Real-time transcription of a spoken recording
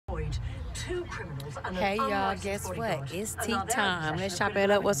2 criminals and Hey an y'all, unlicensed guess bodyguard what? It's are tea now there in time. possession Let's of chop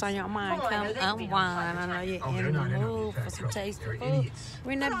criminal it up. What's on evidence. your mind? Well, I Come know they've been unwind. I know you're in the mood for some tasty food.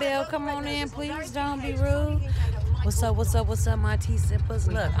 Ring that bell. Come on in, please. Don't be rude. What's up? What's up? What's up, my tea sippers?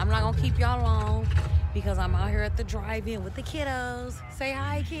 Look, I'm not gonna keep y'all long because I'm out here at the drive-in with the kiddos. Say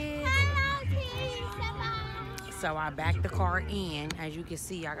hi, kids. So I backed the car in. As you can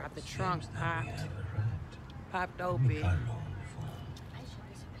see, I got the trunk popped open.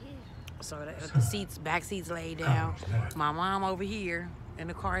 So the seats, back seats laid down. My mom over here in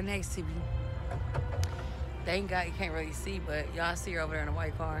the car next to me. Thank God you can't really see, but y'all see her over there in the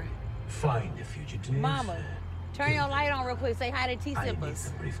white car. Find the fugitive. Mama, turn your light on real quick. Say hi to tea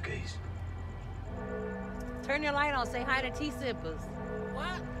sippers. Briefcase. Turn your light on. Say hi to tea sippers.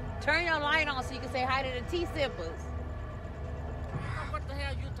 What? Turn your light on so you can say hi to the tea sippers. What the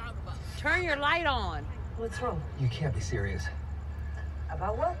hell you talking about? Turn your light on. What's wrong? You can't be serious.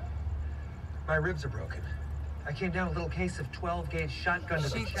 About what? My ribs are broken. I came down with a little case of 12-gauge shotgun to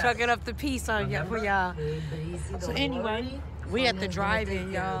the She chest. chucking up the piece on you for y'all. Easy, So don't anyway, worry. we at the Someone's gonna drive-in,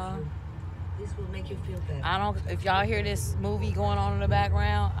 take care of y'all. you. This will make you feel better. I don't. If y'all hear this movie going on in the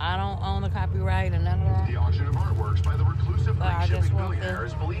background, I don't own the copyright and none of that. The auction of artworks by the reclusive But I just shipping want billionaire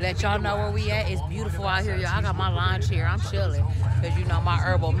is to believed let to be y'all the know where last we at. of It's all beautiful line of out here, y'all. I assets got my he's lawn chair. I'm liquidated chilling. Because you know my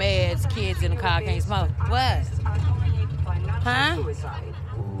herbal meds, kids in the car can't smoke. What? Huh? Ooh,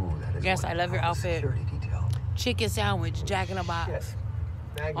 that is Yes, one I love your hell of a outfit. Security detail. Chicken sandwich, Jack in the Box. Shit.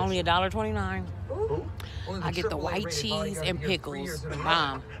 Magnus. Only $1.29. Who? Only I get the AAA white rated cheese bodyguard and here 3 pickles. years in a row.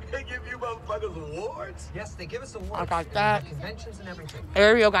 Bomb. They give you motherfuckers awards? Yes, they give us awards. I got and that. Conventions and everything.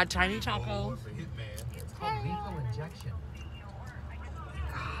 Ariel got tiny tacos. It's called lethal injection.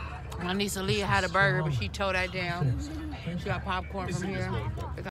 My niece Aaliyah had a burger, but she tore that down. She got popcorn from here.